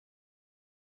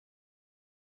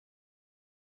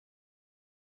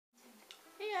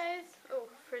guys. Oh,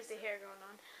 frizzy hair going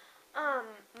on.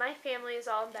 My family is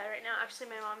all in bed right now.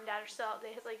 Actually, my mom and dad are still out.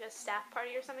 They had like a staff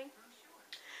party or something,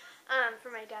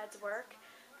 for my dad's work.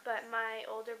 But my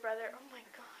older brother, oh my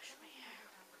gosh, my hair.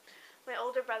 My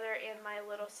older brother and my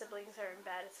little siblings are in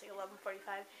bed. It's like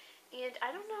 11:45. And I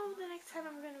don't know the next time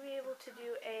I'm going to be able to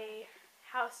do a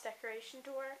house decoration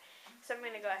tour. So I'm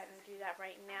going to go ahead and do that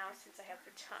right now since I have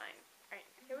the time. Alright,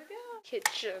 here we go.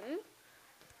 Kitchen.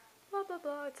 Blah, blah,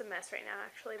 blah. It's a mess right now,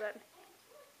 actually, but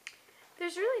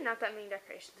there's really not that many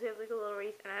decorations. We have like a little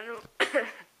wreath, and I don't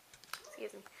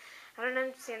excuse me. I don't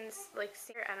understand this, like,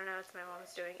 I don't know what my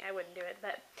mom's doing. I wouldn't do it,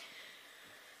 but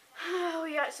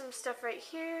we got some stuff right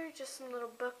here. Just some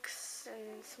little books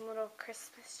and some little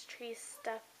Christmas tree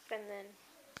stuff, and then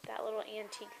that little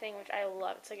antique thing, which I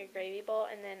love. It's like a gravy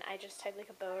bowl, and then I just tied like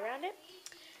a bow around it.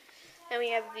 And we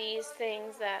have these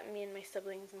things that me and my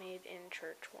siblings made in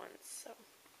church once, so.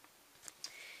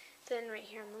 Then right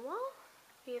here on the wall,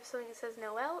 we have something that says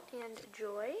Noel and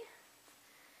Joy.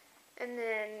 And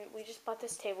then we just bought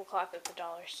this tablecloth at the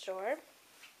dollar store.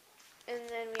 And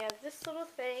then we have this little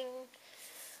thing,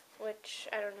 which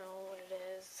I don't know what it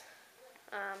is.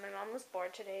 My mom was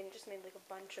bored today and just made like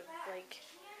a bunch of like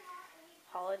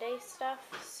holiday stuff.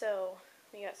 So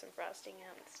we got some frosting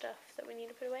out and stuff that we need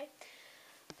to put away.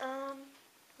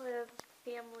 We have a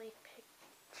family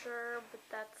picture, but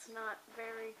that's not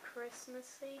very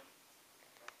Christmassy.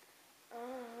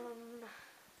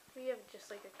 We have just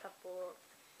like a couple of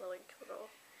little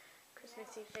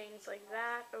Christmassy things like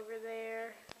that over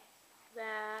there.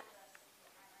 That.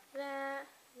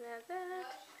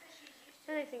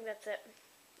 And I think that's it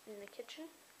in the kitchen.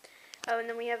 Oh, and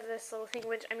then we have this little thing,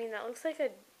 which, I mean, that looks like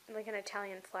an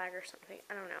Italian flag or something.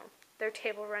 I don't know. They're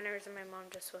table runners, and my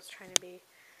mom just was trying to be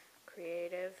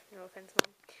creative. No offense,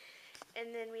 Mom.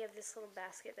 And then we have this little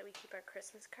basket that we keep our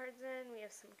Christmas cards in. We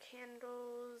have some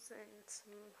candles and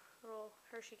some little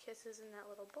Hershey Kisses in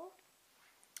that little bowl.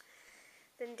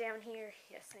 Then down here,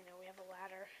 yes, I know, we have a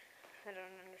ladder. I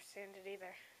don't understand it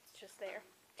either. It's just there.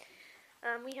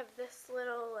 We have this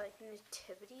little, like,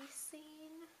 nativity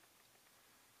scene.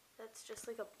 That's just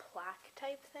like a plaque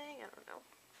type thing. I don't know.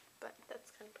 But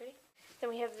that's kind of pretty. Then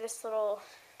we have this little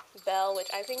bell, which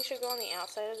I think should go on the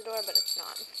outside of the door, but it's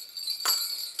not.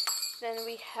 Then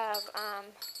we have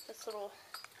this little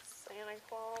Santa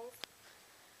Claus,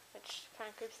 which kind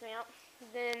of creeps me out.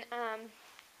 Then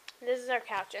this is our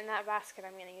couch, and that basket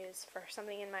I'm going to use for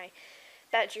something in my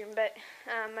bedroom. But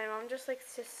my mom just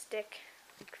likes to stick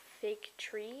like fake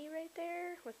tree right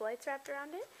there with lights wrapped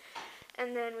around it.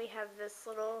 And then we have this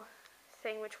little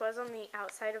thing, which was on the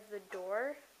outside of the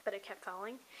door, but it kept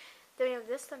falling. Then we have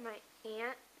this that my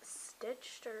aunt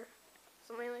stitched or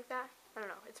something like that. I don't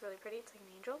know. It's really pretty. It's like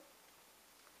an angel.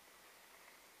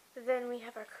 Then we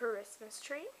have our Christmas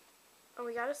tree. And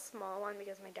we got a small one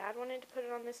because my dad wanted to put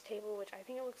it on this table, which I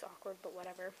think it looks awkward, but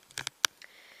whatever.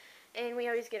 And we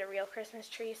always get a real Christmas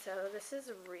tree, so this is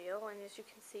real. And as you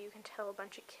can see, you can tell a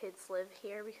bunch of kids live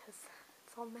here because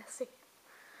it's all messy.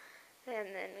 And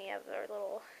then we have our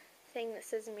little thing that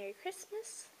says Merry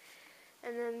Christmas.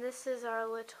 And then this is our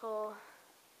little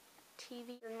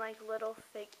TV and like little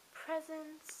fake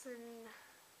presents and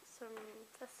some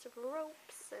festive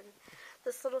ropes and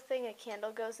this little thing, a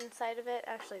candle goes inside of it.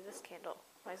 Actually, this candle,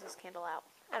 why is this candle out?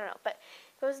 I don't know, but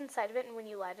it goes inside of it, and when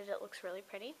you light it, it looks really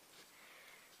pretty.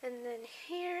 And then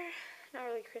here, not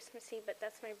really Christmassy, but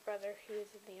that's my brother who is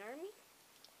in the army.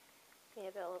 We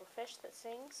have a little fish that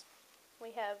sings. We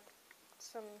have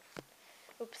some,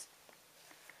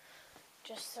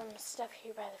 just some stuff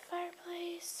here by the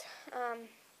fireplace. And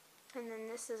then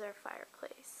this is our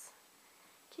fireplace.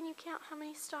 Can you count how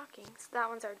many stockings? That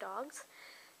one's our dogs.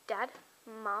 Dad,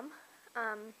 Mom,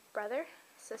 brother,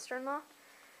 sister-in-law,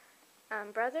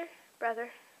 brother,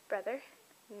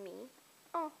 me.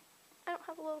 Oh, I don't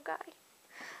have a little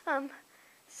guy.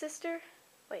 Sister,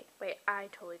 wait, I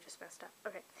totally just messed up.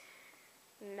 Okay.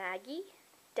 Maggie,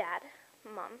 Dad,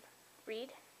 Mom,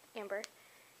 Reed, Amber,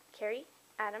 Carrie,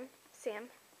 Adam, Sam,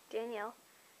 Danielle,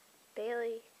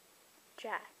 Bailey,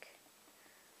 Jack.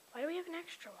 Why do we have an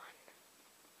extra one?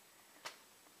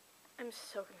 I'm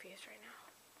so confused right now.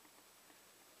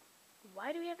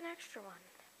 Why do we have an extra one?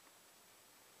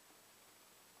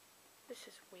 This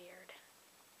is weird.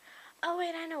 Oh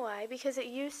wait, I know why. Because it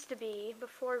used to be,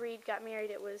 before Reed got married,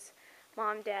 it was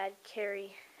Mom, Dad,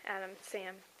 Carrie, Adam,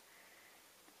 Sam,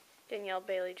 Danielle,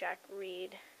 Bailey, Jack,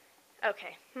 Reed.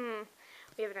 Okay,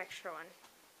 we have an extra one.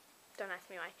 Don't ask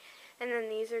me why. And then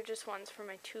these are just ones for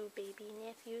my two baby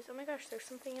nephews. Oh my gosh, there's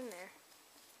something in there.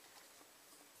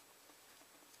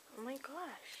 Oh my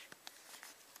gosh.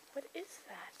 What is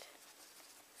that?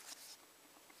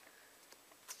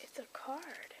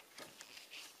 card.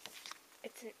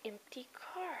 It's an empty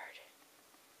card.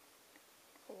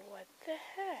 What the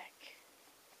heck?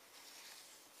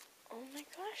 Oh my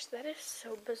gosh, that is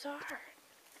so bizarre.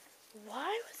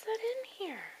 Why was that in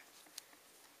here?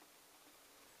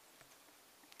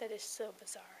 That is so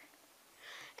bizarre.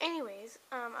 Anyways,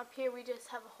 up here we just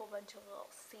have a whole bunch of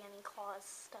little Santa Claus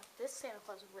stuff. This Santa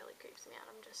Claus really creeps me out,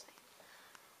 I'm just saying.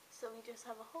 So we just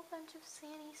have a whole bunch of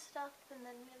Santa stuff, and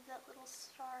then we have that little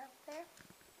star up there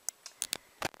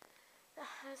that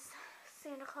has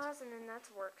Santa Claus, and then that's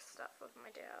work stuff of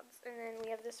my dad's. And then we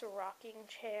have this rocking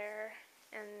chair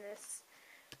and this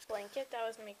blanket that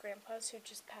was my grandpa's, who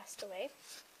just passed away.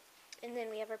 And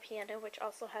then we have our piano, which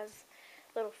also has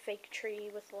a little fake tree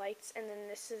with lights, and then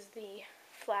this is the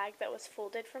flag that was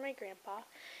folded for my grandpa.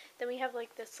 Then we have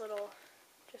like this little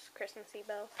just Christmassy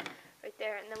bow right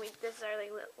there, and then this is our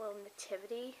like little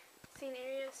nativity scene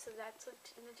area. So that's a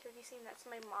nativity scene. That's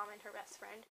my mom and her best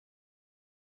friend.